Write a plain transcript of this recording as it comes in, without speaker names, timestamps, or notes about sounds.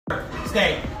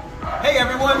stay. Hey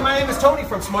everyone, my name is Tony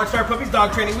from Puppies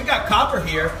Dog Training. We got Copper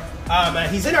here.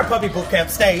 He's in our puppy boot camp,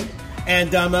 Stay.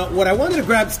 And what I wanted to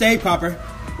grab, Stay, Copper.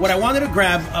 What I wanted to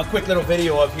grab a quick little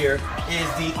video of here is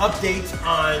the update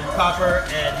on Copper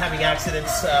and having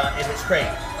accidents in his crate.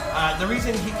 The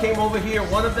reason he came over here,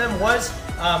 one of them was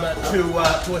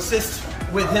to assist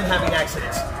with him having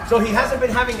accidents. So he hasn't been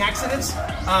having accidents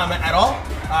at all.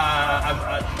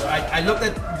 I looked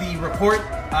at the report.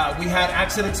 We had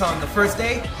accidents on the first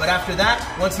day, but after that,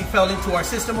 once he fell into our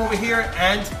system over here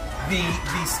and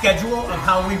the schedule of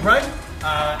how we run,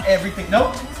 everything,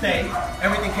 nope, stay.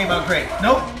 Everything came out great.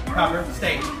 Nope, Copper,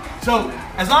 stay. So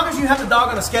as long as you have the dog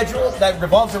on a schedule that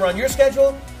revolves around your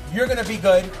schedule, you're gonna be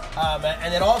good.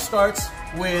 And it all starts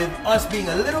with us being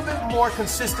a little bit more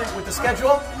consistent with the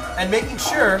schedule and making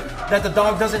sure that the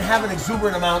dog doesn't have an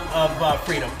exuberant amount of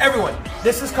freedom. Everyone,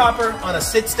 this is Copper on a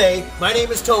sit-stay. My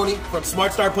name is Tony from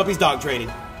Puppies Dog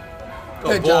Training.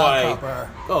 Good job, Copper.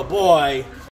 Oh boy.